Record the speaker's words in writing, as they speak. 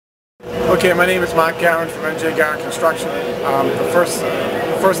Okay, my name is Guerin from Guerin Construction. The first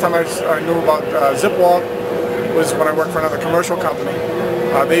time I knew about ZipWall was when I worked for another commercial company.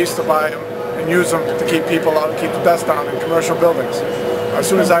 They used to buy them and use them to keep people out and keep the dust down in commercial buildings. As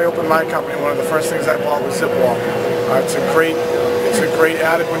soon as I opened my company, one of the first things I bought was ZipWall. It's a great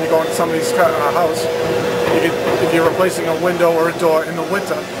added when you go into somebody's house. If you're replacing a window or a door in the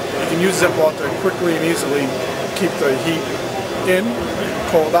winter, you can use ZipWall to quickly and easily keep the heat in,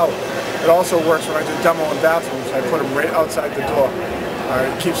 cold out. It also works when I do demo in bathrooms. I put them right outside the door.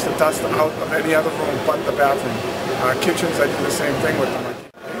 It keeps the dust out of any other room but the bathroom. Kitchens, I do the same thing with them.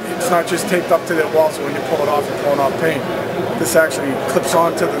 It's not just taped up to their wall, so when you pull it off, you're pulling off paint. This actually clips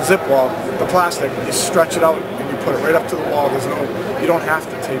onto the ZipWall, the plastic. You stretch it out and you put it right up to the wall. You don't have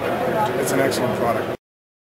to tape it. It's an excellent product.